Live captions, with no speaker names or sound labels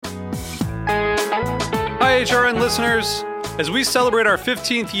HRN listeners. As we celebrate our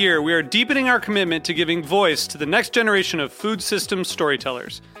 15th year, we are deepening our commitment to giving voice to the next generation of food systems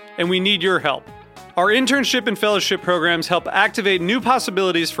storytellers, and we need your help. Our internship and fellowship programs help activate new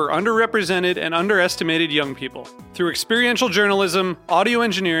possibilities for underrepresented and underestimated young people through experiential journalism, audio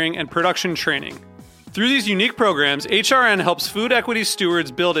engineering, and production training. Through these unique programs, HRN helps food equity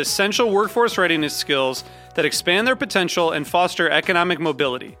stewards build essential workforce readiness skills that expand their potential and foster economic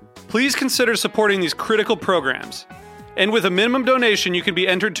mobility. Please consider supporting these critical programs. And with a minimum donation, you can be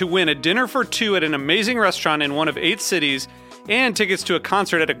entered to win a dinner for two at an amazing restaurant in one of 8 cities and tickets to a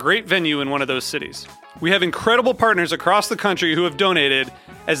concert at a great venue in one of those cities. We have incredible partners across the country who have donated,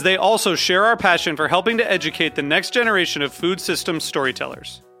 as they also share our passion for helping to educate the next generation of food systems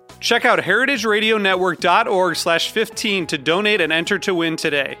storytellers. Check out heritageradionetwork.org/15 to donate and enter to win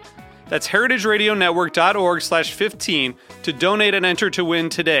today. That's heritageradionetwork.org/15 to donate and enter to win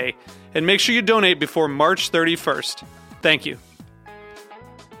today. And make sure you donate before March 31st. Thank you.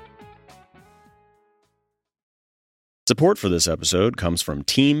 Support for this episode comes from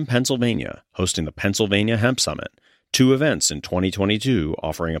Team Pennsylvania, hosting the Pennsylvania Hemp Summit, 2 events in 2022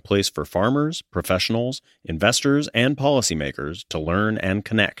 offering a place for farmers, professionals, investors, and policymakers to learn and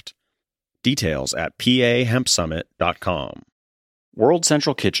connect. Details at pahempsummit.com. World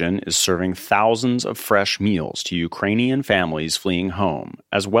Central Kitchen is serving thousands of fresh meals to Ukrainian families fleeing home,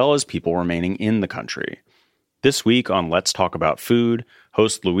 as well as people remaining in the country. This week on Let's Talk About Food,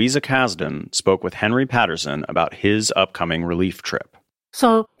 host Louisa Kasdan spoke with Henry Patterson about his upcoming relief trip.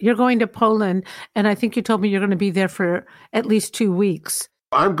 So you're going to Poland, and I think you told me you're going to be there for at least 2 weeks.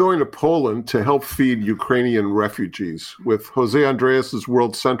 I'm going to Poland to help feed Ukrainian refugees. With Jose Andreas's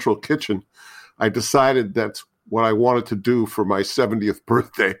World Central Kitchen, I decided that's what I wanted to do for my 70th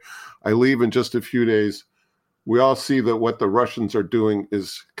birthday. I leave in just a few days. We all see that what the Russians are doing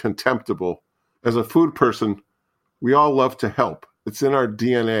is contemptible. As a food person, we all love to help. It's in our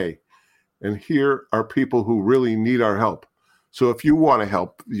DNA. And here are people who really need our help. So if you want to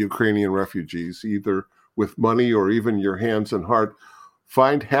help the Ukrainian refugees, either with money or even your hands and heart,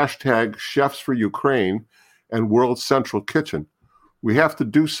 find hashtag Chefs for Ukraine and World Central Kitchen. We have to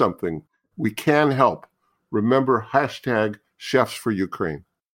do something. We can help. Remember hashtag Chefs for Ukraine.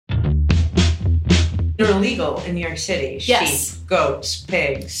 They're illegal in New York City. Yes. Sheep, goats,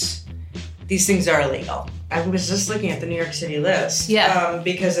 pigs. These things are illegal. I was just looking at the New York City list. Yeah.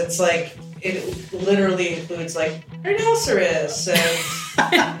 Because it's like, it literally includes like rhinoceros and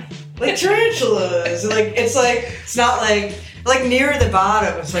like tarantulas. It's not like near the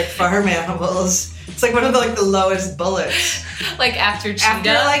bottom. It's like farm animals. It's like one of the lowest bullets. Like after cheetah?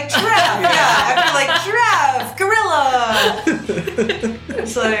 After like giraffe. Yeah, after like giraffe, gorilla.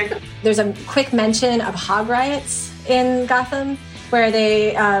 It's like... There's a quick mention of hog riots in Gotham where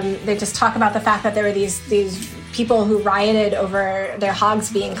they just talk about the fact that there were these people who rioted over their hogs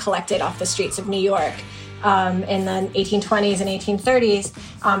being collected off the streets of New York. In the 1820s and 1830s,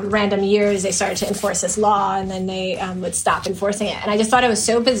 random years, they started to enforce this law, and then they would stop enforcing it. And I just thought it was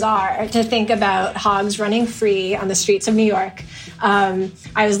so bizarre to think about hogs running free on the streets of New York. I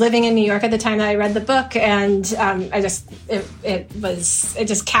was living in New York at the time that I read the book, and it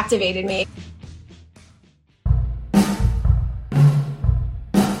just captivated me.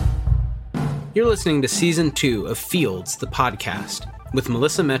 You're listening to Season 2 of Fields, the podcast, with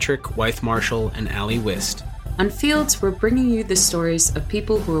Melissa Metrick, Wythe Marshall, and Allie Wist. On Fields, we're bringing you the stories of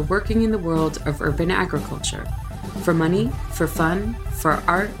people who are working in the world of urban agriculture. For money, for fun, for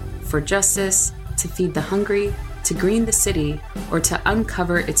art, for justice, to feed the hungry, to green the city, or to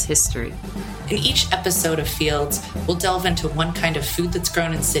uncover its history. In each episode of Fields, we'll delve into one kind of food that's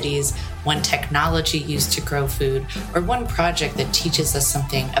grown in cities, one technology used to grow food, or one project that teaches us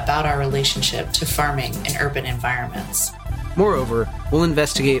something about our relationship to farming in urban environments. Moreover, we'll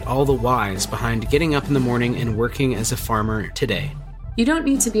investigate all the whys behind getting up in the morning and working as a farmer today. You don't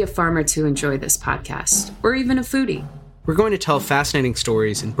need to be a farmer to enjoy this podcast, or even a foodie. We're going to tell fascinating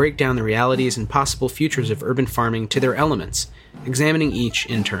stories and break down the realities and possible futures of urban farming to their elements, examining each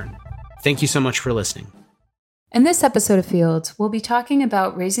in turn. Thank you so much for listening. In this episode of Fields, we'll be talking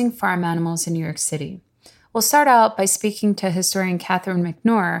about raising farm animals in New York City. We'll start out by speaking to historian Catherine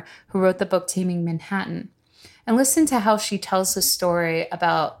McNor, who wrote the book Taming Manhattan, and listen to how she tells the story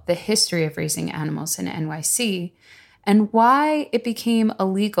about the history of raising animals in NYC and why it became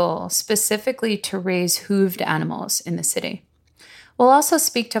illegal specifically to raise hooved animals in the city. We'll also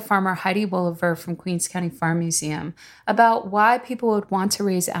speak to farmer Heidi Wolliver from Queens County Farm Museum about why people would want to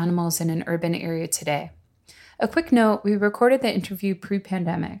raise animals in an urban area today. A quick note, we recorded the interview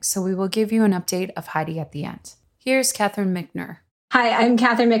pre-pandemic, so we will give you an update of Heidi at the end. Here's Catherine McNor. Hi, I'm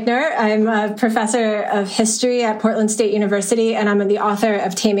Catherine McNur. I'm a professor of history at Portland State University, and I'm the author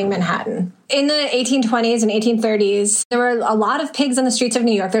of Taming Manhattan. In the 1820s and 1830s, there were a lot of pigs on the streets of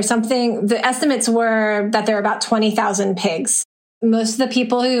New York. The estimates were that there were about 20,000 pigs. Most of the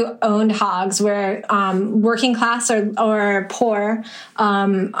people who owned hogs were working class or poor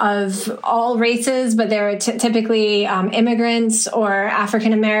of all races, but they were typically immigrants or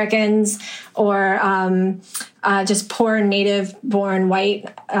African Americans or just poor native-born white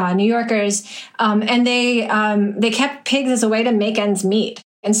New Yorkers, and they kept pigs as a way to make ends meet.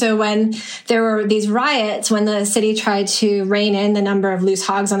 And so when there were these riots, when the city tried to rein in the number of loose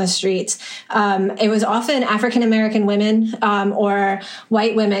hogs on the streets, it was often African-American women or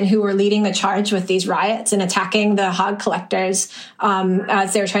white women who were leading the charge with these riots and attacking the hog collectors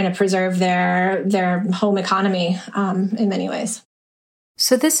as they were trying to preserve their home economy in many ways.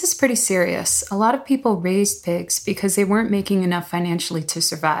 So this is pretty serious. A lot of people raised pigs because they weren't making enough financially to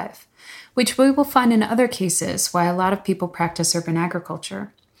survive, which we will find in other cases why a lot of people practice urban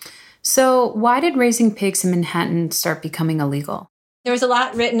agriculture. So why did raising pigs in Manhattan start becoming illegal? There was a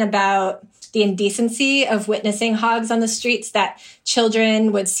lot written about the indecency of witnessing hogs on the streets, that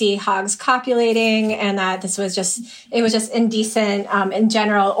children would see hogs copulating and that it was just indecent in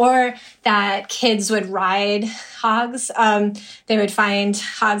general, or that kids would ride hogs. They would find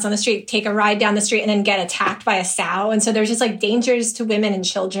hogs on the street, take a ride down the street, and then get attacked by a sow. And so there's just like dangers to women and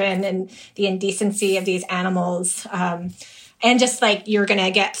children and the indecency of these animals. And just like you're going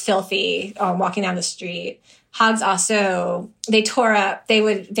to get filthy walking down the street. Hogs also, they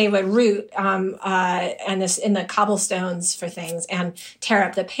would root and this in the cobblestones for things and tear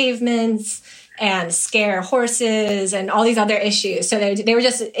up the pavements and scare horses and all these other issues. So they were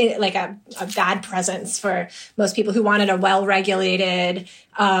just like a bad presence for most people who wanted a well-regulated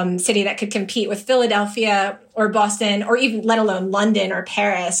city that could compete with Philadelphia or Boston or even let alone London or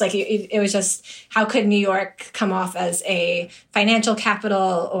Paris. Like it was just, how could New York come off as a financial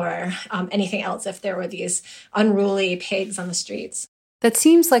capital or anything else if there were these unruly pigs on the streets? That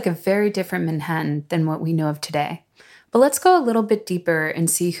seems like a very different Manhattan than what we know of today. But let's go a little bit deeper and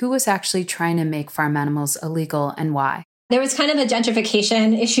see who was actually trying to make farm animals illegal and why. There was kind of a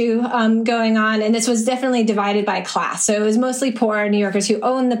gentrification issue going on, and this was definitely divided by class. So it was mostly poor New Yorkers who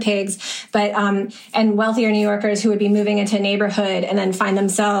owned the pigs, but and wealthier New Yorkers who would be moving into a neighborhood and then find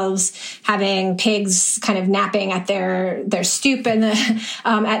themselves having pigs kind of napping at their stoop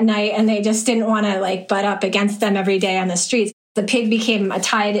at night, and they just didn't want to like butt up against them every day on the streets. The pig became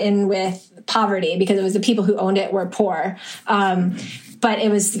tied in with poverty because it was the people who owned it were poor. But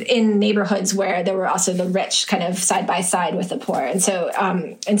it was in neighborhoods where there were also the rich kind of side by side with the poor. And so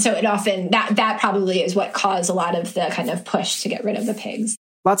it often, that probably is what caused a lot of the kind of push to get rid of the pigs.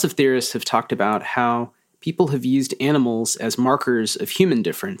 Lots of theorists have talked about how people have used animals as markers of human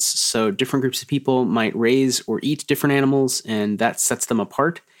difference. So different groups of people might raise or eat different animals, and that sets them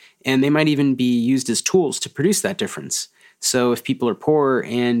apart. And they might even be used as tools to produce that difference. So if people are poor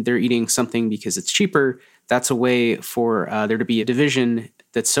and they're eating something because it's cheaper, that's a way for there to be a division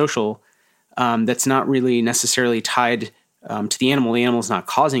that's social, that's not really necessarily tied to the animal. The animal's not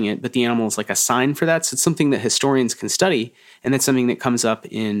causing it, but the animal is like a sign for that. So it's something that historians can study, and that's something that comes up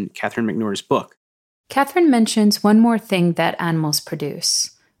in Catherine McNor's book. Catherine mentions one more thing that animals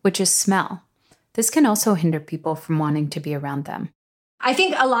produce, which is smell. This can also hinder people from wanting to be around them. I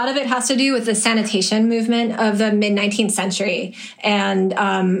think a lot of it has to do with the sanitation movement of the mid-19th century and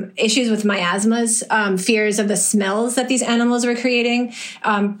issues with miasmas, fears of the smells that these animals were creating.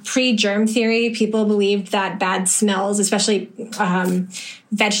 Pre-germ theory, people believed that bad smells, especially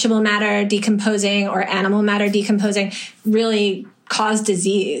vegetable matter decomposing or animal matter decomposing, really caused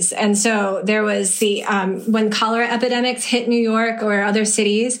disease. And so there was when cholera epidemics hit New York or other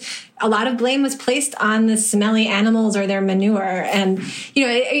cities, a lot of blame was placed on the smelly animals or their manure. And,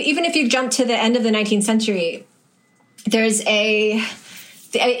 even if you jump to the end of the 19th century,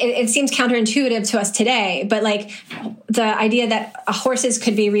 it seems counterintuitive to us today, but like the idea that horses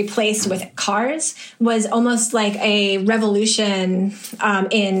could be replaced with cars was almost like a revolution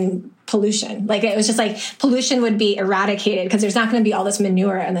in pollution. Like it was just like pollution would be eradicated because there's not going to be all this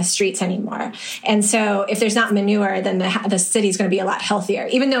manure in the streets anymore. And so if there's not manure, then the city's going to be a lot healthier,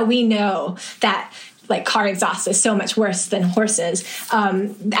 even though we know that like car exhaust is so much worse than horses.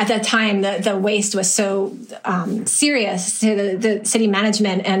 At that time, the waste was so serious to the city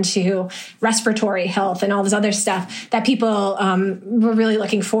management and to respiratory health and all this other stuff that people were really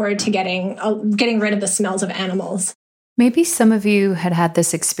looking forward to getting rid of the smells of animals. Maybe some of you had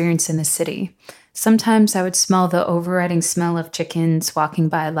this experience in the city. Sometimes I would smell the overriding smell of chickens walking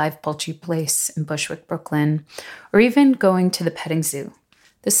by a live poultry place in Bushwick, Brooklyn, or even going to the petting zoo.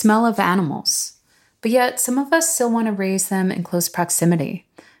 The smell of animals. But yet, some of us still want to raise them in close proximity.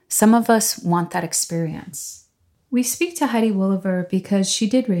 Some of us want that experience. We speak to Heidi Wolliver because she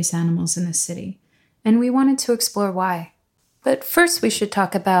did raise animals in the city, and we wanted to explore why. But first, we should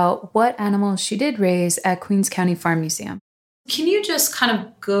talk about what animals she did raise at Queens County Farm Museum. Can you just kind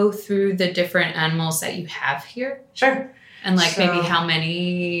of go through the different animals that you have here? Sure. And maybe how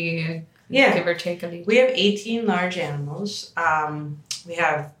many, give or take, of each? We have 18 large animals. We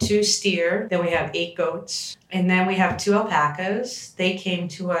have 2 steer, then we have 8 goats, and then we have 2 alpacas. They came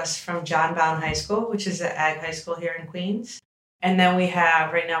to us from John Bowne High School, which is an ag high school here in Queens. And then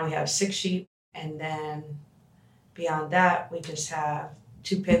right now we have 6 sheep, and then beyond that, we just have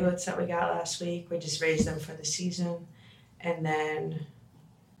 2 piglets that we got last week. We just raised them for the season. And then...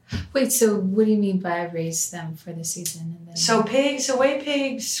 Wait, so what do you mean by raise them for the season? And then... So the way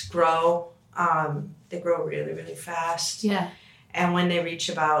pigs grow, they grow really, really fast. Yeah. And when they reach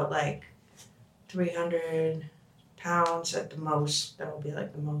about 300 pounds at the most, that will be the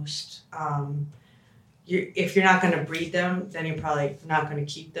most. If you're not going to breed them, then you're probably not going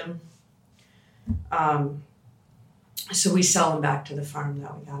to keep them. So we sell them back to the farm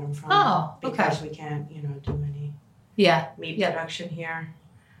that we got them from. Oh, okay. Because we can't, do any meat production here.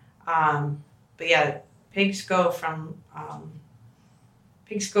 But yeah, pigs go to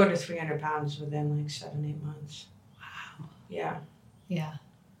 300 pounds within 7-8 months. Wow. Yeah. Yeah.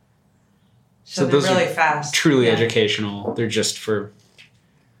 So they're really fast. Truly educational. They're just for...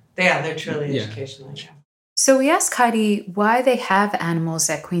 They're truly educational. Yeah. So we asked Heidi why they have animals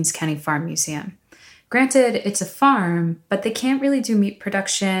at Queens County Farm Museum. Granted, it's a farm, but they can't really do meat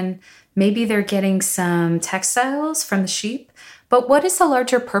production. Maybe they're getting some textiles from the sheep. But what is the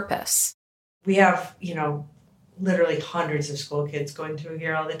larger purpose? We have, literally hundreds of school kids going through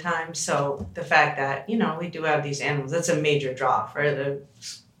here all the time. So the fact that, we do have these animals, that's a major draw for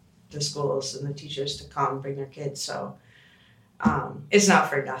the schools and the teachers to come bring their kids. So it's not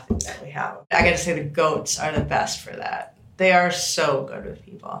for nothing that we have. I got to say the goats are the best for that. They are so good with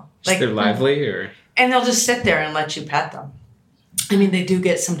people. They're lively or... And they'll just sit there and let you pet them. I mean, they do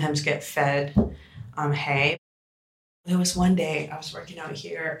sometimes get fed hay. There was one day I was working out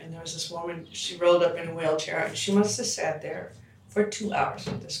here and there was this woman, she rolled up in a wheelchair and she must have sat there for 2 hours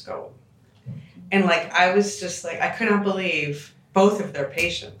with this goat. And I was just I could not believe both of their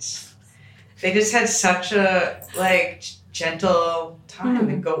patients. They just had such a gentle time. Mm-hmm.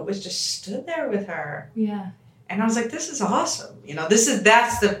 The goat was just stood there with her. Yeah. And I was like, this is awesome.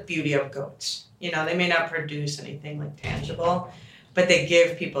 That's the beauty of goats. They may not produce anything tangible, but they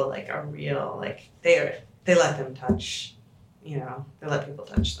give people a real, they let them touch, they let people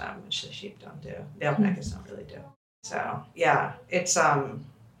touch them, which the sheep don't do. The alpacas don't really do. So, yeah, it's,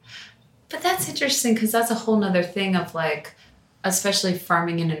 But that's interesting because that's a whole nother thing of especially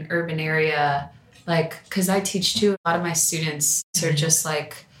farming in an urban area, because I teach too, a lot of my students are just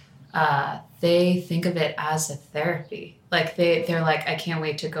they think of it as a therapy. They're I can't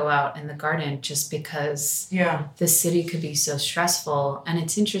wait to go out in the garden just because the city could be so stressful. And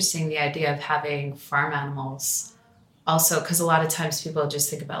it's interesting, the idea of having farm animals also, because a lot of times people just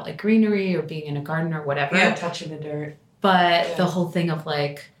think about greenery or being in a garden or whatever. Yeah, touching the dirt. But the whole thing of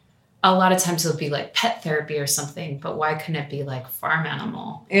a lot of times it'll be pet therapy or something, but why couldn't it be farm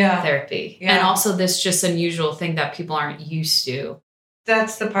animal therapy? Yeah. And also this just unusual thing that people aren't used to.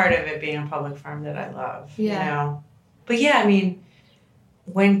 That's the part of it being a public farm that I love, But yeah, I mean,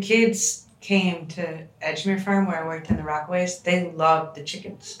 when kids came to Edgemere Farm, where I worked in the Rockaways, they loved the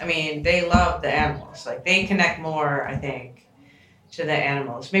chickens. I mean, they love the animals. They connect more, I think, to the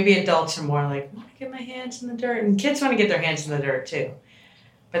animals. Maybe adults are more I want to get my hands in the dirt. And kids want to get their hands in the dirt, too.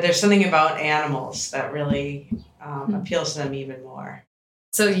 But there's something about animals that really appeals to them even more.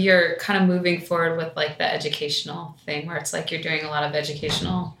 So you're kind of moving forward with the educational thing where it's you're doing a lot of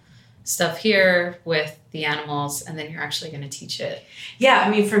educational stuff here with the animals and then you're actually going to teach it. Yeah, I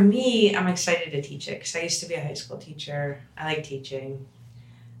mean, for me, I'm excited to teach it because I used to be a high school teacher. I like teaching.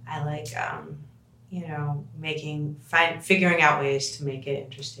 I like, figuring out ways to make it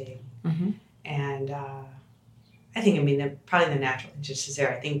interesting. Mm-hmm. And I think, probably the natural interest is there.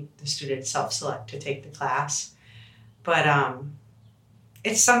 I think the students self-select to take the class. But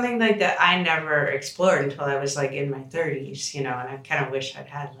it's something that I never explored until I was in my 30s, and I kind of wish I'd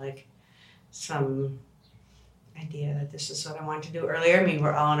had some idea that this is what I wanted to do earlier. I mean,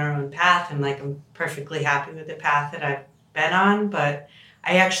 we're all on our own path and I'm perfectly happy with the path that I've been on, but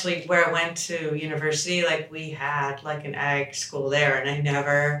I actually, where I went to university, we had an ag school there and I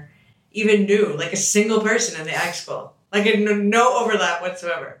never even knew, like a single person in the ag school. Like no overlap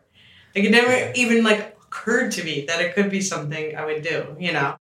whatsoever. Like it never even like occurred to me that it could be something I would do, you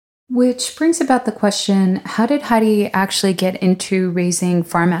know? Which brings about the question, how did Heidi actually get into raising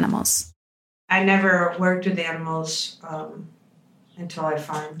farm animals? I never worked with animals until I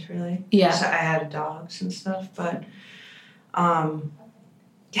farmed, really. Yeah. So I had dogs and stuff, but I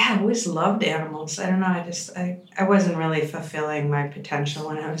always loved animals. I don't know, I wasn't really fulfilling my potential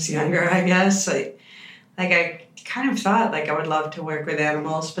when I was younger, I guess. Like I kind of thought like I would love to work with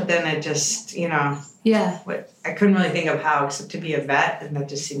animals, but then it just, you know, I couldn't really think of how except to be a vet, and that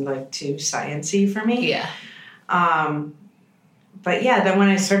just seemed like too science-y for me. Yeah. But yeah, then when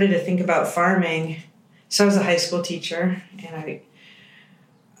I started to think about farming, so I was a high school teacher, and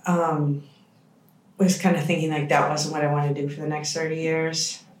I was kind of thinking like that wasn't what I wanted to do for the next 30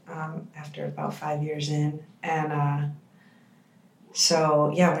 years after about 5 years in. And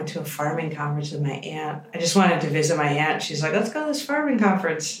so, yeah, I went to a farming conference with my aunt. I just wanted to visit my aunt. She's like, let's go to this farming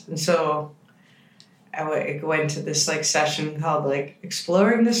conference. And so I went to this like session called like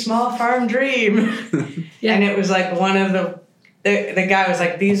Exploring the Small Farm Dream. Yeah. And it was like one of the guy was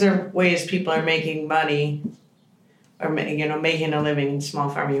like, these are ways people are making money or, you know, making a living in small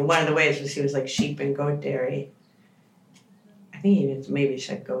farming. And one of the ways was he was like sheep and goat dairy. I think he maybe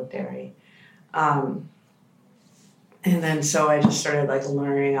said goat dairy. And then so I just started like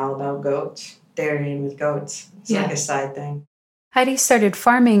learning all about goats, dairying with goats. It's like a side thing. Heidi started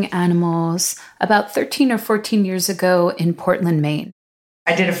farming animals about 13 or 14 years ago in Portland, Maine.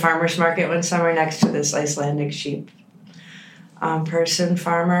 I did a farmer's market one summer next to this Icelandic sheep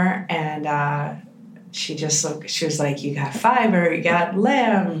farmer, and she was like, you got fiber, you got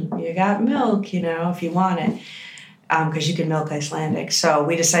lamb, you got milk, you know, if you want it. Because you can milk Icelandic. So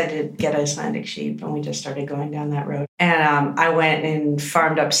we decided to get Icelandic sheep, and we just started going down that road. And I went and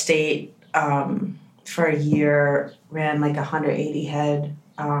farmed upstate for a year, ran like 180 head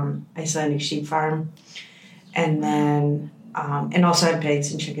Icelandic sheep farm. And then, and also had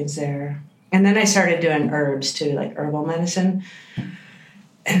pigs and chickens there. And then I started doing herbs too, like herbal medicine.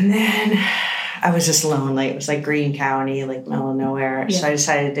 And then I was just lonely. It was like Greene County, like middle of nowhere. Yeah. So I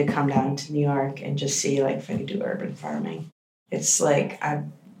decided to come down to New York and just see like if I could do urban farming. It's like, I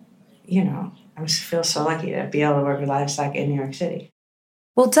feel so lucky to be able to work with livestock in New York City.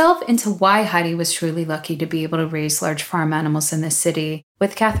 We'll delve into why Heidi was truly lucky to be able to raise large farm animals in this city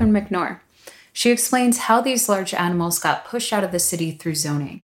with Catherine McNor. She explains how these large animals got pushed out of the city through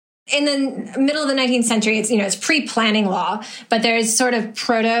zoning. In the middle of the 19th century, it's pre-planning law, but there's sort of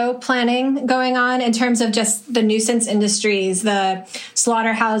proto-planning going on in terms of just the nuisance industries, the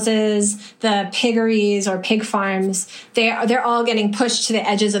slaughterhouses, the piggeries or pig farms. They're all getting pushed to the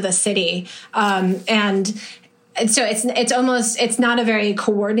edges of the city, and so it's not a very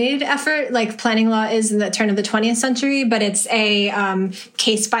coordinated effort like planning law is in the turn of the 20th century, but it's a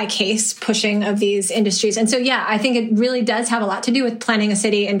case by case pushing of these industries. And so, yeah, I think it really does have a lot to do with planning a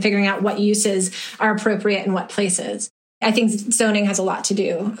city and figuring out what uses are appropriate in what places. I think zoning has a lot to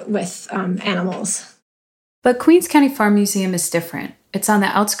do with animals. But Queens County Farm Museum is different. It's on the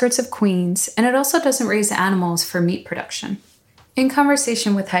outskirts of Queens, and it also doesn't raise animals for meat production. In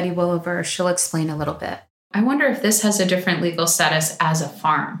conversation with Heidi Williver, she'll explain a little bit. I wonder if this has a different legal status as a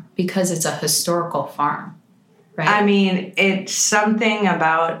farm because it's a historical farm, right? I mean, it's something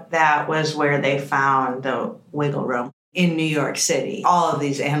about that was where they found the wiggle room in New York City. All of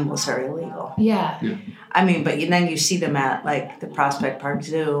these animals are illegal. Yeah. I mean, but then you see them at like the Prospect Park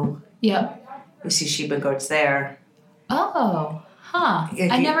Zoo. Yep. You see sheep and goats there. Oh, huh.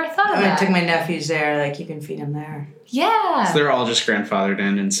 I never thought of that. I took my nephews there. Like, you can feed them there. Yeah. So they're all just grandfathered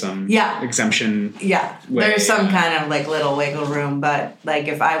in some exemption. Yeah. Way. There's some kind of like little wiggle room, but like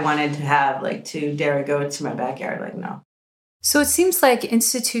if I wanted to have like 2 dairy goats in my backyard, like no. So it seems like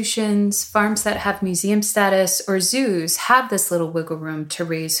institutions, farms that have museum status, or zoos have this little wiggle room to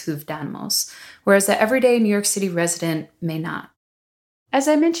raise hoofed animals, whereas the everyday New York City resident may not. As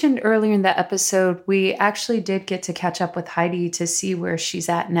I mentioned earlier in the episode, we actually did get to catch up with Heidi to see where she's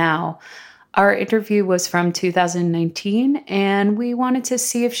at now. Our interview was from 2019, and we wanted to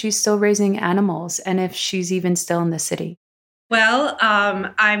see if she's still raising animals and if she's even still in the city. Well,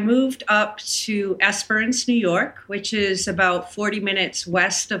 I moved up to Esperance, New York, which is about 40 minutes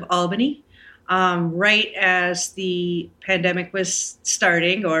west of Albany, right as the pandemic was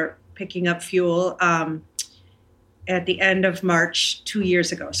starting or picking up fuel at the end of March 2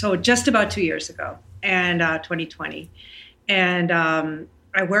 years ago. So just about 2 years ago, and 2020. And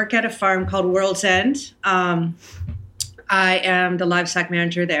I work at a farm called World's End. I am the livestock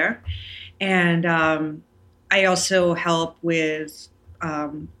manager there. And I also help with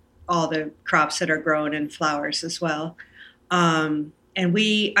all the crops that are grown and flowers as well. And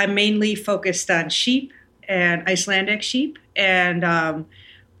I'm mainly focused on sheep and Icelandic sheep, and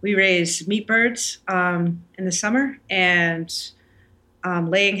we raise meat birds in the summer and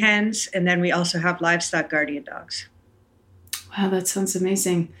laying hens, and then we also have livestock guardian dogs. Wow, that sounds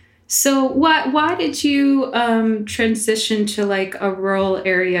amazing. So why did you transition to like a rural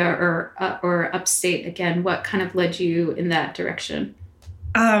area or upstate again? What kind of led you in that direction?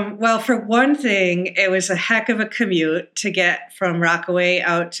 Well, for one thing, it was a heck of a commute to get from Rockaway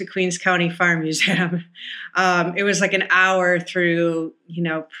out to Queens County Farm Museum. It was like an hour through,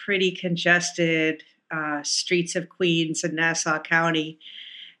 pretty congested streets of Queens and Nassau County.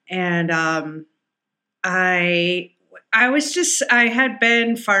 And I had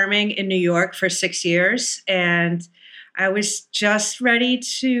been farming in New York for 6 years, and I was just ready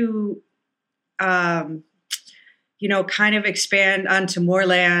to, kind of expand onto more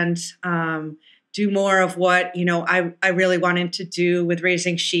land, do more of what, I really wanted to do with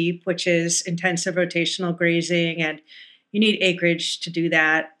raising sheep, which is intensive rotational grazing, and you need acreage to do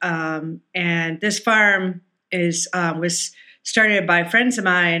that. And this farm was started by friends of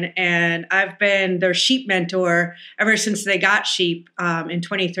mine, and I've been their sheep mentor ever since they got sheep in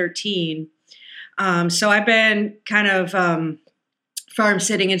 2013. So I've been kind of farm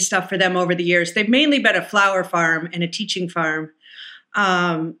sitting and stuff for them over the years. They've mainly been a flower farm and a teaching farm.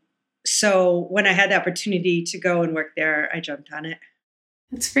 So when I had the opportunity to go and work there, I jumped on it.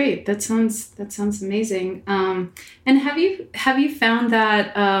 That's great. That sounds amazing. And have you found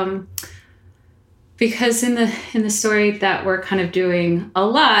that because in the story that we're kind of doing a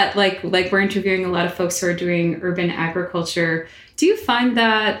lot, like we're interviewing a lot of folks who are doing urban agriculture, do you find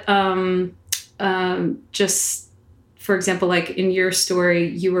that just, for example, like in your story,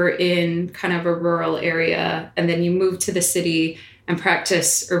 you were in kind of a rural area and then you moved to the city and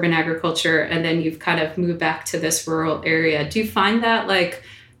practice urban agriculture, and then you've kind of moved back to this rural area. Do you find that like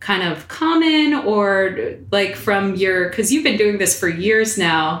kind of common, or like because you've been doing this for years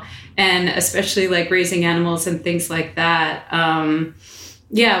now, and especially like raising animals and things like that.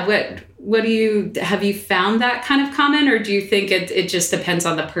 What have you found that kind of common, or do you think it just depends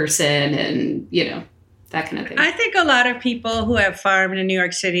on the person and, that kind of thing? I think a lot of people who have farmed in New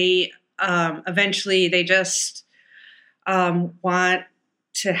York City, eventually they just want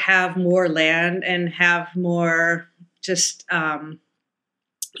to have more land and have more just, kind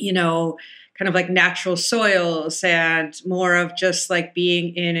of like natural soils and more of just like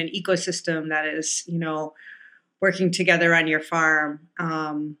being in an ecosystem that is, working together on your farm.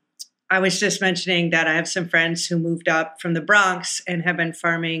 I was just mentioning that I have some friends who moved up from the Bronx and have been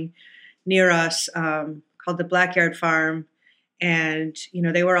farming near us, called the Blackyard Farm. And,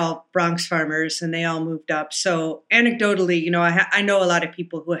 they were all Bronx farmers and they all moved up. So anecdotally, I know a lot of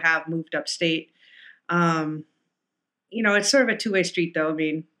people who have moved upstate. It's sort of a two-way street though. I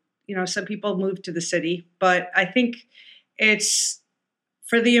mean, some people move to the city, but I think it's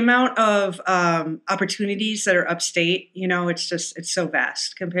for the amount of opportunities that are upstate, it's so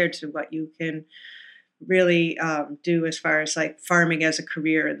vast compared to what you can really do as far as like farming as a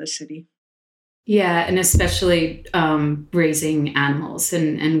career in the city. Yeah, and especially raising animals.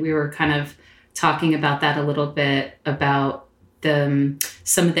 And we were kind of talking about that a little bit, about some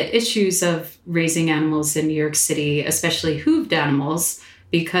of the issues of raising animals in New York City, especially hooved animals,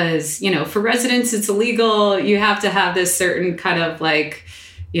 because, for residents, it's illegal. You have to have this certain kind of like,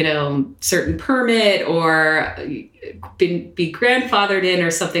 certain permit or be grandfathered in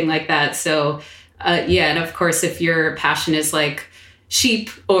or something like that. So, and of course, if your passion is like sheep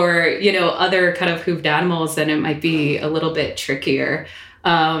or, other kind of hooved animals, then it might be a little bit trickier.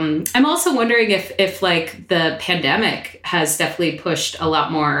 I'm also wondering if like the pandemic has definitely pushed a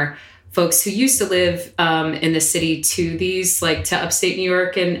lot more folks who used to live in the city to these, like to upstate New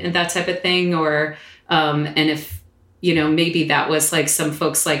York and that type of thing, or and if maybe that was like some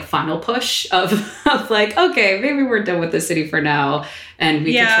folks like final push of like, okay, maybe we're done with the city for now and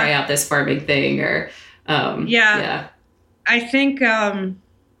we can try out this farming thing, or I think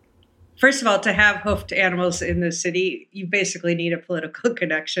first of all, to have hoofed animals in the city, you basically need a political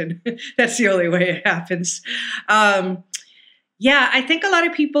connection. That's the only way it happens. I think a lot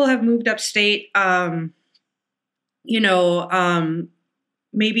of people have moved upstate.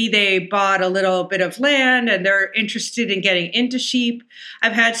 Maybe they bought a little bit of land and they're interested in getting into sheep.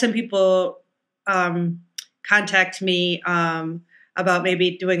 I've had some people contact me about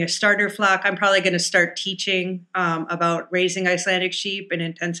maybe doing a starter flock. I'm probably going to start teaching about raising Icelandic sheep and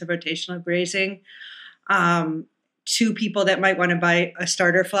intensive rotational grazing to people that might want to buy a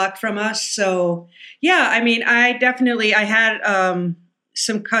starter flock from us. So, I had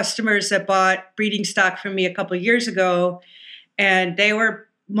some customers that bought breeding stock from me a couple of years ago, and they were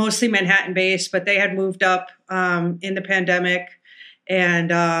mostly Manhattan based, but they had moved up in the pandemic,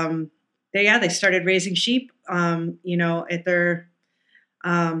 and they started raising sheep, at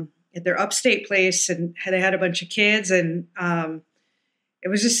their upstate place, and they had a bunch of kids, and it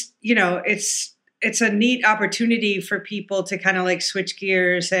was just, it's a neat opportunity for people to kind of like switch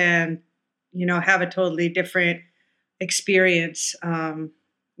gears and, have a totally different experience,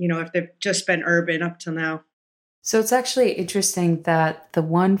 if they've just been urban up till now. So it's actually interesting that the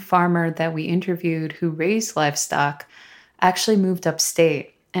one farmer that we interviewed who raised livestock actually moved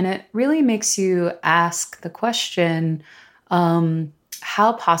upstate. And it really makes you ask the question,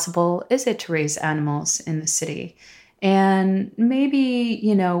 how possible is it to raise animals in the city? And maybe,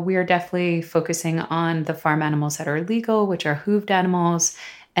 we are definitely focusing on the farm animals that are legal, which are hooved animals.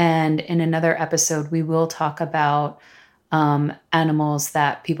 And in another episode, we will talk about animals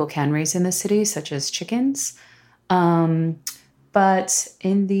that people can raise in the city, such as chickens. But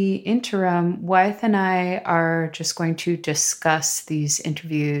in the interim, Wyeth and I are just going to discuss these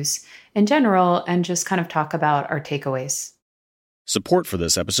interviews in general and just kind of talk about our takeaways. Support for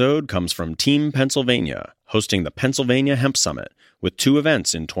this episode comes from Team Pennsylvania, hosting the Pennsylvania Hemp Summit, with 2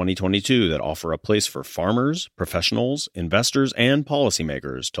 events in 2022 that offer a place for farmers, professionals, investors, and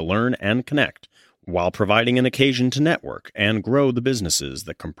policymakers to learn and connect, while providing an occasion to network and grow the businesses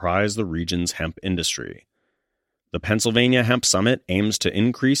that comprise the region's hemp industry. The Pennsylvania Hemp Summit aims to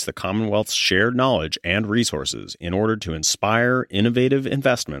increase the Commonwealth's shared knowledge and resources in order to inspire innovative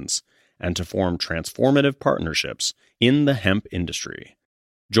investments and to form transformative partnerships in the hemp industry.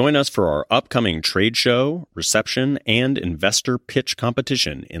 Join us for our upcoming trade show, reception, and investor pitch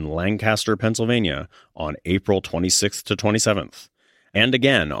competition in Lancaster, Pennsylvania on April 26th to 27th, and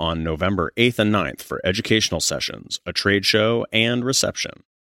again on November 8th and 9th for educational sessions, a trade show, and reception.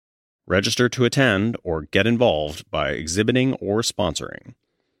 Register to attend or get involved by exhibiting or sponsoring.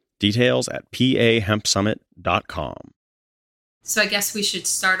 Details at pahempsummit.com. So I guess we should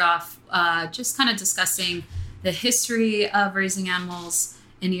start off just kind of discussing the history of raising animals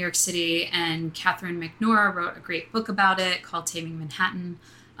in New York City. And Catherine McNor wrote a great book about it called Taming Manhattan.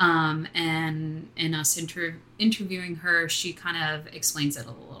 And in us interviewing her, she kind of explains it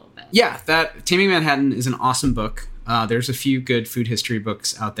a little bit. Yeah, that Taming Manhattan is an awesome book. There's a few good food history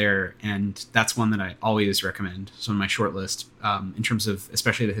books out there, and that's one that I always recommend. It's on my short list in terms of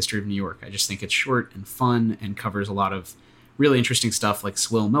especially the history of New York. I just think it's short and fun and covers a lot of really interesting stuff like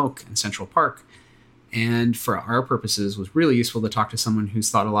Swill Milk and Central Park. And for our purposes, was really useful to talk to someone who's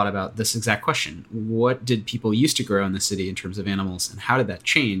thought a lot about this exact question. What did people used to grow in the city in terms of animals, and how did that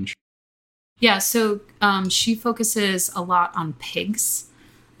change? Yeah, so she focuses a lot on pigs.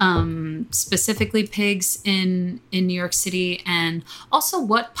 Specifically pigs in New York City, and also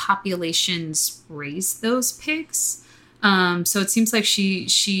what populations raise those pigs. So it seems like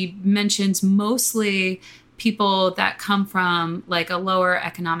she mentions mostly people that come from like a lower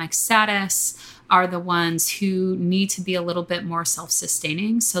economic status are the ones who need to be a little bit more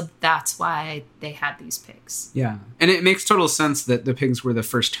self-sustaining. So that's why they had these pigs. Yeah. And it makes total sense that the pigs were the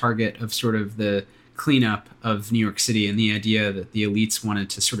first target of sort of the cleanup of New York City, and the idea that the elites wanted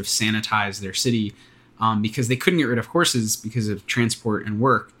to sort of sanitize their city because they couldn't get rid of horses because of transport and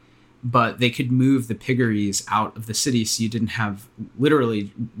work, but they could move the piggeries out of the city so you didn't have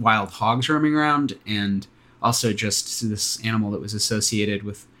literally wild hogs roaming around, and also just this animal that was associated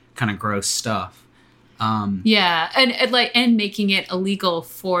with kind of gross stuff. And making it illegal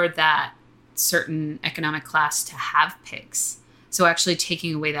for that certain economic class to have pigs. So actually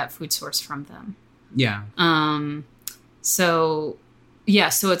taking away that food source from them. Yeah. So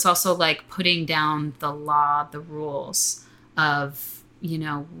it's also like putting down the law, the rules of,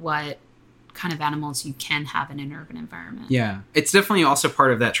 what kind of animals you can have in an urban environment. Yeah. It's definitely also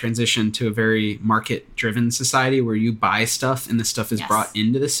part of that transition to a very market-driven society where you buy stuff and the stuff is brought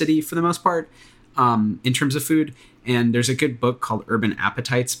into the city for the most part in terms of food. And there's a good book called Urban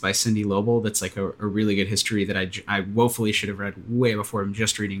Appetites by Cindy Lobel that's like a really good history that I woefully should have read way before. I'm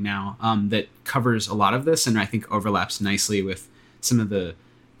just reading now that covers a lot of this and I think overlaps nicely with some of the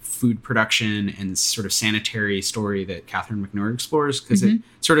food production and sort of sanitary story that Catherine McNor explores, because it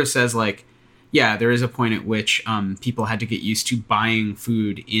sort of says like, yeah, there is a point at which people had to get used to buying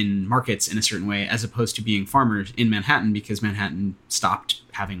food in markets in a certain way as opposed to being farmers in Manhattan, because Manhattan stopped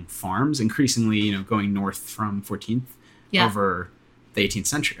having farms, increasingly, going north from 14th over the 18th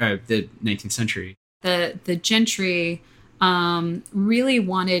century, the 19th century. The gentry really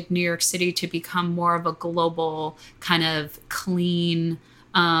wanted New York City to become more of a global kind of clean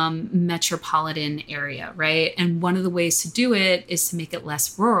metropolitan area, right? And one of the ways to do it is to make it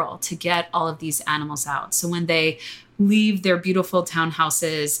less rural, to get all of these animals out. So when they leave their beautiful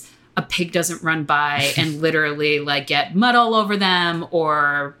townhouses, a pig doesn't run by and literally like get mud all over them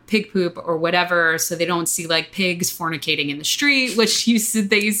or pig poop or whatever. So they don't see like pigs fornicating in the street, which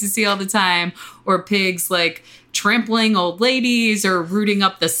they used to see all the time, or pigs like trampling old ladies or rooting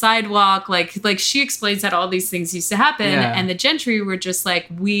up the sidewalk. Like she explains that all these things used to happen. Yeah. And the gentry were just like,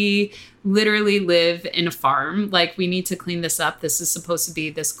 we literally live in a farm. Like, we need to clean this up. This is supposed to be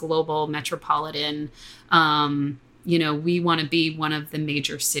this global metropolitan, we want to be one of the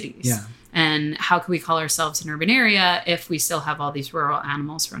major cities. Yeah. And how can we call ourselves an urban area if we still have all these rural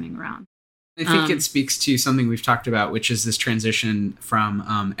animals running around? I think it speaks to something we've talked about, which is this transition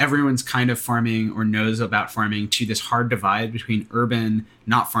from everyone's kind of farming or knows about farming to this hard divide between urban,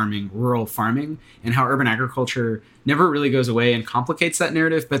 not farming, rural farming, and how urban agriculture never really goes away and complicates that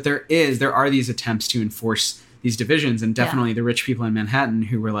narrative. But there are these attempts to enforce these divisions, and definitely the rich people in Manhattan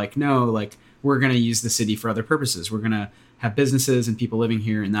who were like, no, like, we're going to use the city for other purposes. We're going to have businesses and people living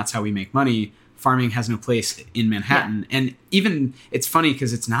here, and that's how we make money. Farming has no place in Manhattan. Yeah. And even, it's funny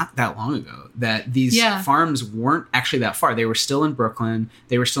because it's not that long ago that these farms weren't actually that far. They were still in Brooklyn.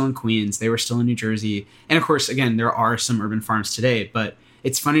 They were still in Queens. They were still in New Jersey. And of course, again, there are some urban farms today, but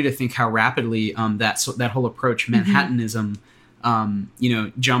it's funny to think how rapidly that whole approach, Manhattanism,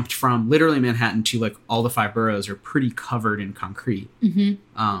 jumped from literally Manhattan to like all the 5 boroughs are pretty covered in concrete.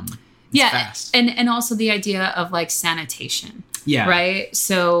 Fast. And also the idea of like sanitation. Yeah. Right?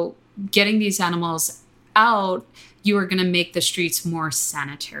 So getting these animals out, you are going to make the streets more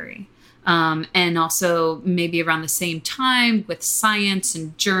sanitary. And also maybe around the same time with science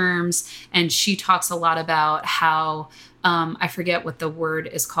and germs. And she talks a lot about how, I forget what the word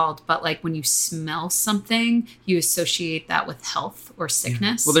is called, but like when you smell something, you associate that with health or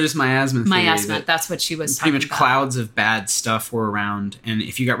sickness. Well, there's miasma theory. Miasma, that's what she was talking about. Pretty much clouds of bad stuff were around. And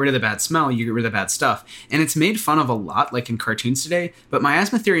if you got rid of the bad smell, you get rid of the bad stuff. And it's made fun of a lot, like in cartoons today. But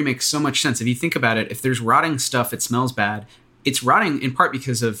miasma theory makes so much sense. If you think about it, if there's rotting stuff, it smells bad. It's rotting in part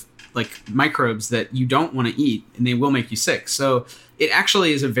because of like microbes that you don't want to eat, and they will make you sick. So it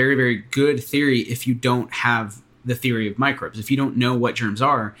actually is a very, very good theory if you don't have the theory of microbes. If you don't know what germs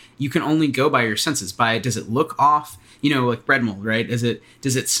are, you can only go by your senses. Does it look off? Like bread mold, right? Does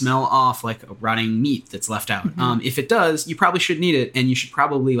it smell off like a rotting meat that's left out? If it does, you probably shouldn't eat it, and you should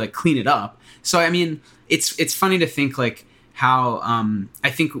probably like clean it up. So I mean, it's funny to think like how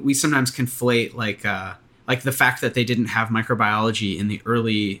I think we sometimes conflate like the fact that they didn't have microbiology in the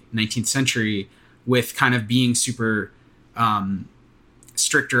early 19th century with kind of being super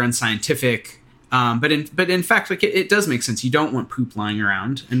strict or unscientific. But in fact, like it does make sense. You don't want poop lying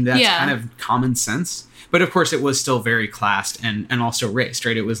around, and that's kind of common sense. But of course, it was still very classed and also raced,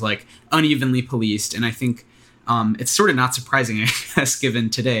 right? It was like unevenly policed, and I think it's sort of not surprising, I guess, given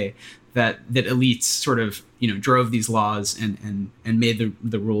today that elites sort of drove these laws and made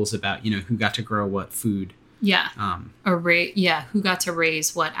the rules about who got to grow what food. Yeah. Who got to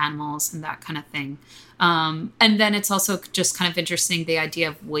raise what animals and that kind of thing. And then it's also just kind of interesting the idea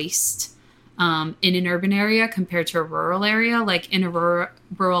of waste. In an urban area compared to a rural area. Like in a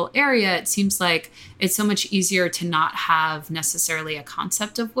rural area, it seems like it's so much easier to not have necessarily a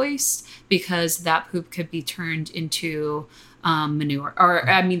concept of waste because that poop could be turned into manure. Or,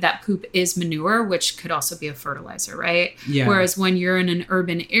 I mean, that poop is manure, which could also be a fertilizer, right? Yeah. Whereas when you're in an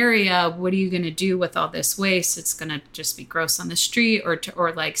urban area, what are you going to do with all this waste? It's going to just be gross on the street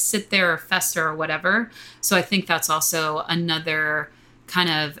or like sit there or fester or whatever. So I think that's also another kind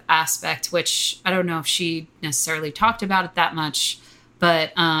of aspect, which I don't know if she necessarily talked about it that much,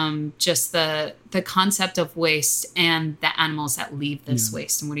 but just the concept of waste and the animals that leave this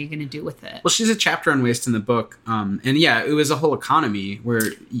waste and what are you going to do with it? Well, she's a chapter on waste in the book. And it was a whole economy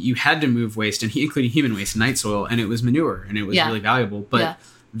where you had to move waste, and including human waste, night soil, and it was manure, and it was really valuable. But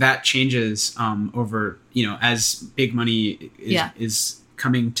that changes over, as big money is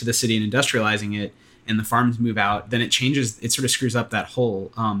coming to the city and industrializing it, and the farms move out, then it changes. It sort of screws up that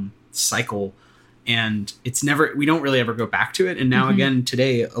whole cycle, and we don't really ever go back to it. And now again,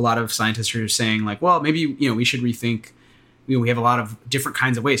 today, a lot of scientists are saying like, well, maybe, we should rethink, we have a lot of different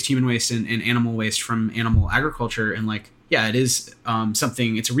kinds of waste, human waste and animal waste from animal agriculture. And like, it is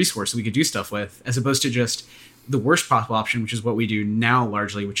something, it's a resource that we could do stuff with, as opposed to just the worst possible option, which is what we do now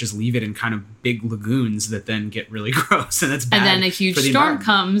largely, which is leave it in kind of big lagoons that then get really gross, and that's bad. And then a huge storm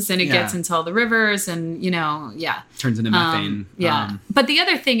comes and it gets into all the rivers, and turns into methane. But the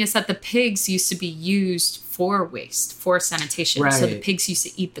other thing is that the pigs used to be used for waste, for sanitation. Right. So the pigs used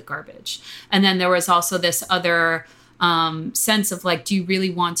to eat the garbage, and then there was also this other sense of like, do you really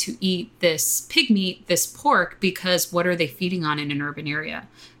want to eat this pig meat, this pork? Because what are they feeding on in an urban area?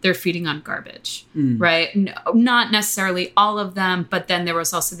 They're feeding on garbage, right? No, not necessarily all of them, but then there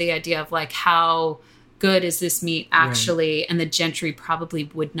was also the idea of like, how good is this meat actually? Right. And the gentry probably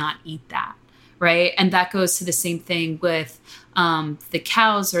would not eat that, right? And that goes to the same thing with the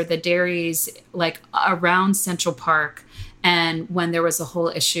cows or the dairies, like around Central Park. And when there was a whole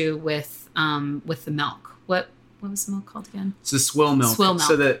issue with the milk, what was the milk called again? It's the swill milk. Swill milk.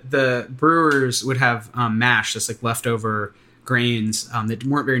 So the brewers would have mash, just like leftover grains that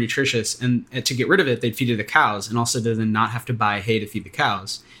weren't very nutritious, and to get rid of it, they'd feed it to the cows, and also to then not have to buy hay to feed the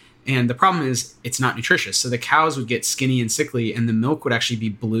cows. And the problem is it's not nutritious. So the cows would get skinny and sickly, and the milk would actually be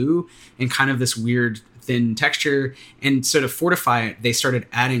blue and kind of this weird thin texture. And so to fortify it, they started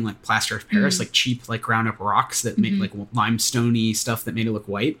adding like plaster of Paris, like cheap, like ground up rocks that made like limestoney stuff that made it look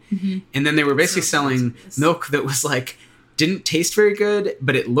white. And then they were basically selling milk that was like, didn't taste very good,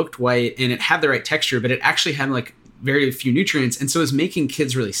 but it looked white and it had the right texture, but it actually had like very few nutrients. And so it was making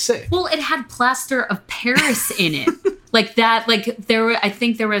kids really sick. Well, it had plaster of Paris in it. Like that, like I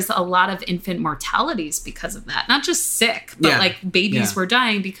think there was a lot of infant mortalities because of that. Not just sick, but like babies were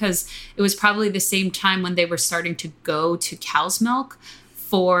dying because it was probably the same time when they were starting to go to cow's milk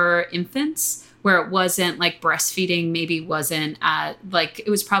for infants, where it wasn't like breastfeeding, maybe wasn't like, it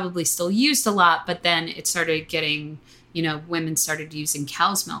was probably still used a lot, but then it started getting, women started using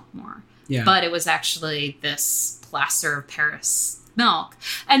cow's milk more. Yeah. But it was actually this plaster of Paris milk.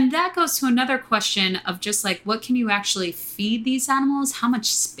 And that goes to another question of just like, what can you actually feed these animals? How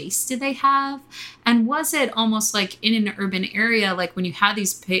much space do they have? And was it almost like in an urban area, like when you had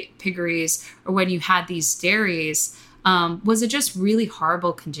these piggeries or when you had these dairies, was it just really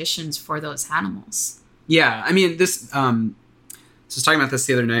horrible conditions for those animals? Yeah. I mean, this, so I was talking about this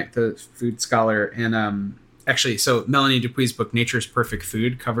the other night, the food scholar, and actually, so Melanie Dupuy's book, Nature's Perfect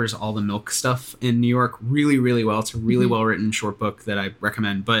Food, covers all the milk stuff in New York really, really well. It's a really well-written short book that I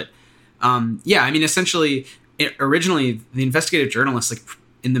recommend. But yeah, I mean, essentially, originally, the investigative journalists, like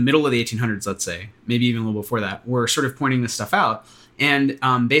in the middle of the 1800s, let's say, maybe even a little before that, were sort of pointing this stuff out. And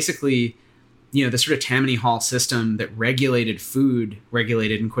basically, the sort of Tammany Hall system that regulated food,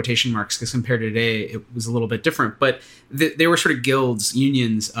 regulated in quotation marks, because compared to today, it was a little bit different. But they were sort of guilds,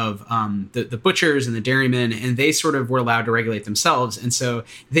 unions of the butchers and the dairymen, and they sort of were allowed to regulate themselves. And so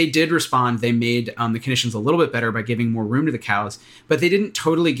they did respond. They made the conditions a little bit better by giving more room to the cows, but they didn't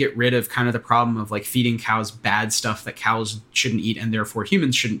totally get rid of kind of the problem of like feeding cows bad stuff that cows shouldn't eat and therefore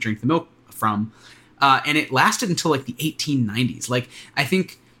humans shouldn't drink the milk from. And it lasted until like the 1890s. Like, I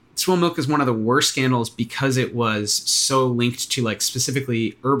think swill milk is one of the worst scandals because it was so linked to like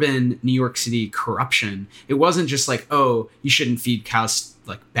specifically urban New York City corruption. It wasn't just like, oh, you shouldn't feed cows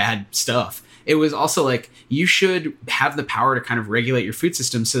like bad stuff. It was also like, you should have the power to kind of regulate your food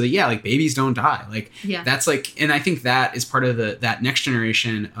system so that, like babies don't die. Like that's like, and I think that is part of that next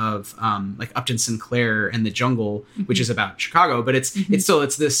generation of like Upton Sinclair and The Jungle, which is about Chicago, but it's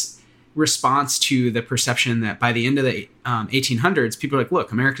this response to the perception that by the end of the 1800s, people are like,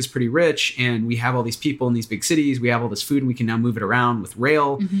 look, America's pretty rich and we have all these people in these big cities. We have all this food and we can now move it around with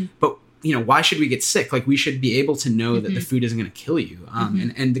rail. But, why should we get sick? Like, we should be able to know that the food isn't going to kill you.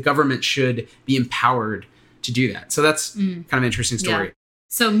 And the government should be empowered to do that. So that's kind of an interesting story. Yeah.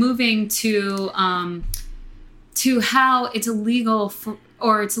 So moving to how it's illegal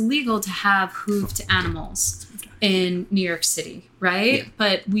it's illegal to have hoofed animals in New York City, right? Yeah.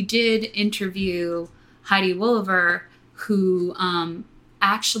 But we did interview Heidi Wolliver, who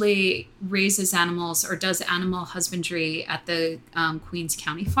actually raises animals or does animal husbandry at the Queens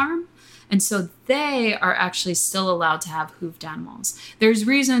County Farm. And so they are actually still allowed to have hoofed animals. There's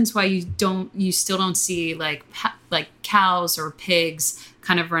reasons why you still don't see like cows or pigs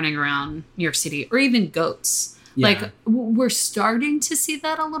kind of running around New York City, or even goats. Yeah. Like, we're starting to see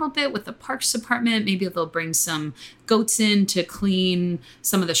that a little bit with the Parks Department. Maybe they'll bring some goats in to clean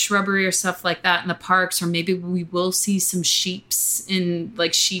some of the shrubbery or stuff like that in the parks. Or maybe we will see some sheep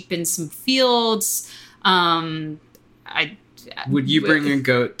in some fields. Would you bring a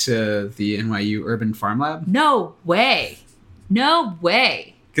goat to the NYU Urban Farm Lab? No way. No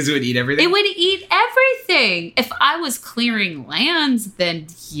way. Because it would eat everything? It would eat everything. If I was clearing lands, then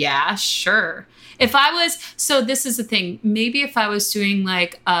yeah, sure. So this is the thing. Maybe if I was doing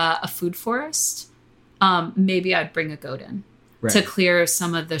like a food forest, maybe I'd bring a goat in to clear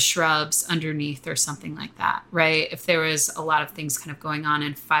some of the shrubs underneath or something like that, right? If there was a lot of things kind of going on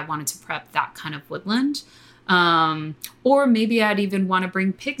and if I wanted to prep that kind of woodland. Or maybe I'd even want to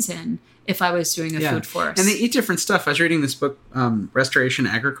bring pigs in if I was doing a food forest. And they eat different stuff. I was reading this book, Restoration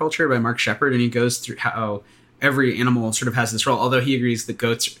Agriculture by Mark Shepard, and he goes through how every animal sort of has this role, although he agrees that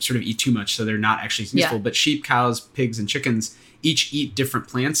goats sort of eat too much, so they're not actually useful. But sheep, cows, pigs, and chickens each eat different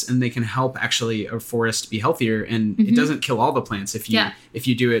plants, and they can help actually a forest be healthier. And it doesn't kill all the plants if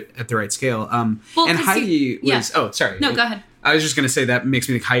you do it at the right scale. And Heidi was... Oh, sorry. No, go ahead. I was just going to say that makes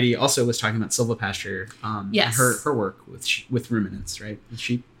me think Heidi also was talking about silvopasture. Yes. And her work with ruminants, right? With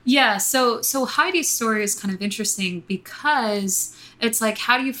sheep. Yeah, so Heidi's story is kind of interesting because it's like,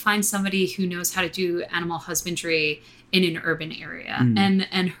 how do you find somebody who knows how to do animal husbandry in an urban area?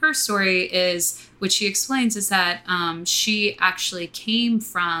 And her story is, what she explains is that she actually came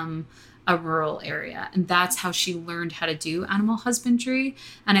from a rural area, and that's how she learned how to do animal husbandry.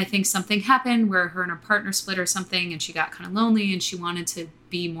 And I think something happened where her and her partner split or something, and she got kind of lonely, and she wanted to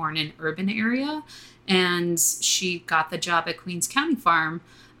be more in an urban area. And she got the job at Queens County Farm,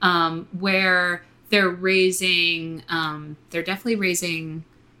 where they're definitely raising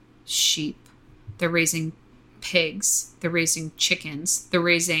sheep. They're raising pigs. They're raising chickens. They're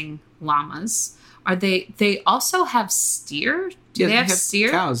raising llamas. They also have steer? Do they have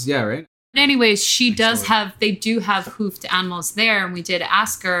steer? Cows, yeah, right? But anyways, they do have hoofed animals there. And we did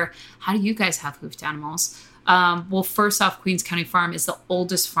ask her, how do you guys have hoofed animals? Well, first off, Queens County Farm is the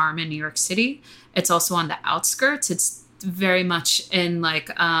oldest farm in New York City. It's also on the outskirts. It's very much in like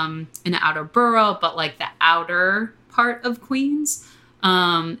an outer borough, but like the outer part of Queens.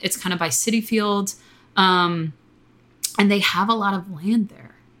 It's kind of by City Field. And they have a lot of land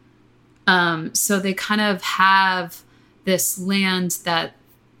there. So they kind of have this land that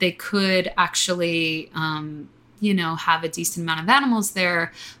they could actually, have a decent amount of animals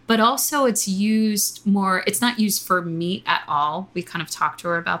there, but also it's not used for meat at all. We kind of talked to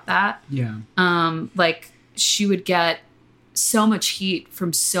her about that. Yeah. Like she would get so much heat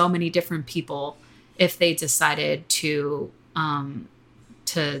from so many different people if they decided to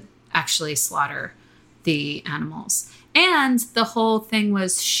actually slaughter the animals. And the whole thing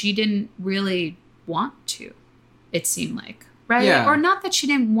was she didn't really want to, it seemed like, right? Yeah. Or not that she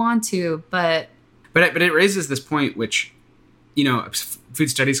didn't want to, but it raises this point, which, food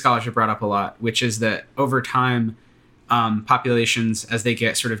studies scholars have brought up a lot, which is that over time, populations, as they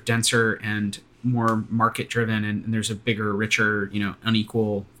get sort of denser and more market driven, and there's a bigger, richer,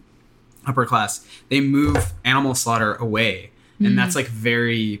 unequal upper class, they move animal slaughter away. And that's like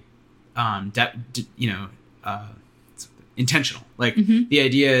very, intentional. Like the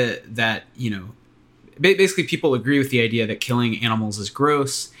idea that, basically people agree with the idea that killing animals is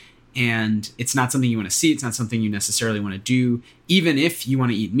gross and it's not something you want to see. It's not something you necessarily want to do, even if you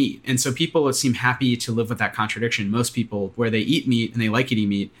want to eat meat. And so people seem happy to live with that contradiction. Most people, where they eat meat and they like eating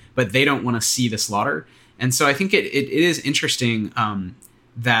meat, but they don't want to see the slaughter. And so I think it is interesting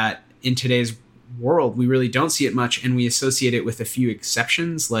that in today's world, we really don't see it much, and we associate it with a few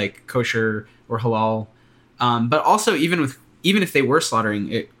exceptions like kosher or halal. But also, even if they were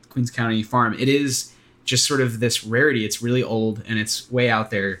slaughtering at Queens County Farm, it is just sort of this rarity. It's really old and it's way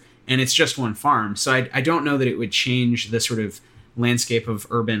out there, and it's just one farm. So I don't know that it would change the sort of landscape of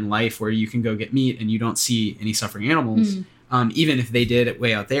urban life where you can go get meat and you don't see any suffering animals, even if they did it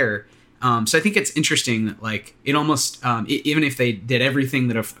way out there. So I think it's interesting that, like, it almost, even if they did everything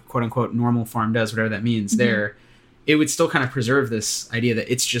that a quote unquote normal farm does, whatever that means there, it would still kind of preserve this idea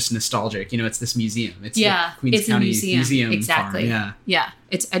that it's just nostalgic. It's this museum. It's the Queens County Museum exactly. Farm. Yeah.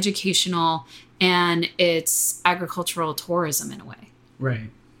 It's educational and it's agricultural tourism in a way.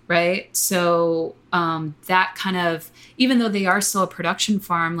 Right. So that kind of, even though they are still a production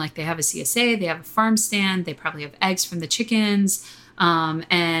farm, like they have a CSA, they have a farm stand, they probably have eggs from the chickens.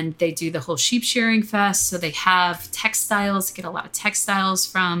 And they do the whole sheep shearing fest. So they have textiles, get a lot of textiles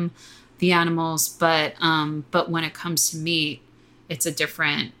from the animals. But when it comes to meat, it's a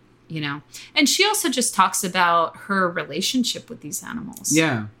different, and she also just talks about her relationship with these animals.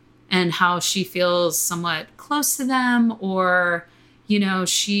 Yeah. And how she feels somewhat close to them, or,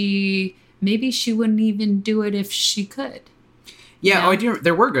 maybe she wouldn't even do it if she could. Yeah. Oh, I do.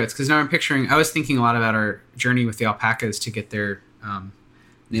 There were goats, because now I was thinking a lot about our journey with the alpacas to get their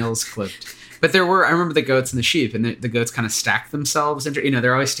nails clipped. But I remember the goats and the sheep, and the goats kind of stack themselves. And,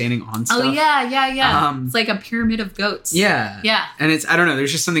 they're always standing on stuff. Oh, yeah. It's like a pyramid of goats. Yeah. And I don't know,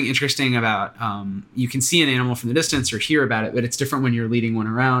 there's just something interesting about, you can see an animal from the distance or hear about it, but it's different when you're leading one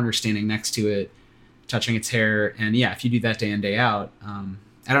around or standing next to it, touching its hair. And yeah, if you do that day in, day out,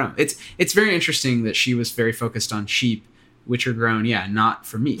 I don't know. It's very interesting that she was very focused on sheep, which are grown, not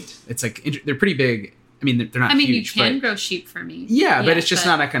for meat. It's like, they're pretty big. I mean, they're not huge. You can grow sheep for meat. Yeah, but it's just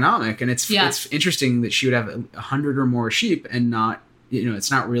not economic. And it's interesting that she would have 100 or more sheep and not,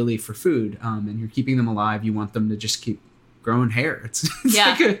 it's not really for food. And you're keeping them alive. You want them to just keep growing hair. It's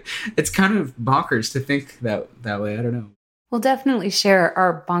Yeah. it's kind of bonkers to think that way. I don't know. We'll definitely share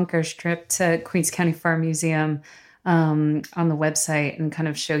our bonkers trip to Queens County Farm Museum on the website and kind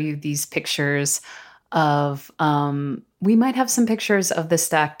of show you these pictures of, we might have some pictures of the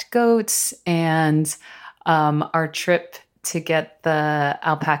stacked goats and our trip to get the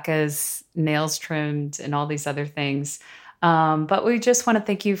alpaca's nails trimmed and all these other things. But we just want to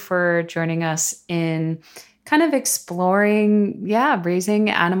thank you for joining us in kind of exploring, raising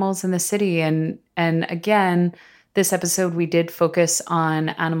animals in the city. And again, this episode, we did focus on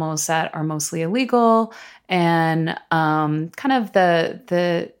animals that are mostly illegal and kind of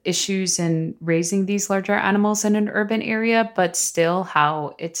the issues in raising these larger animals in an urban area, but still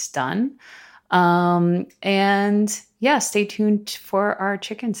how it's done. Stay tuned for our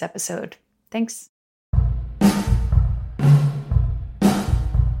chickens episode. Thanks.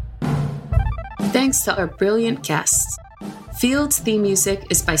 Thanks to our brilliant guests. Fields theme music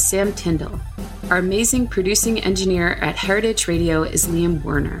is by Sam Tyndall. Our amazing producing engineer at Heritage Radio is Liam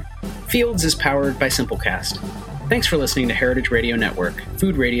Werner. Fields is powered by Simplecast. Thanks for listening to Heritage Radio Network,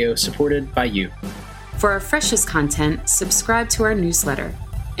 food radio supported by you. For our freshest content, subscribe to our newsletter.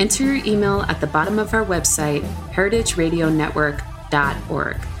 Enter your email at the bottom of our website,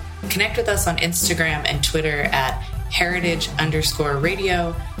 heritageradionetwork.org. Connect with us on Instagram and Twitter at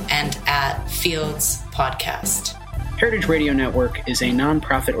heritage_radio and at Fields Podcast. Heritage Radio Network is a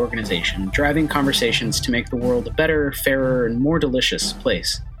nonprofit organization driving conversations to make the world a better, fairer, and more delicious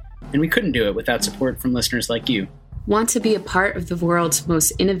place. And we couldn't do it without support from listeners like you. Want to be a part of the world's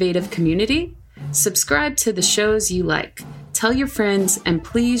most innovative community? Subscribe to the shows you like. Tell your friends, and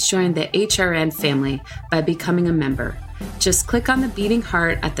please join the HRN family by becoming a member. Just click on the beating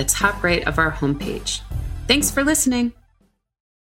heart at the top right of our homepage. Thanks for listening.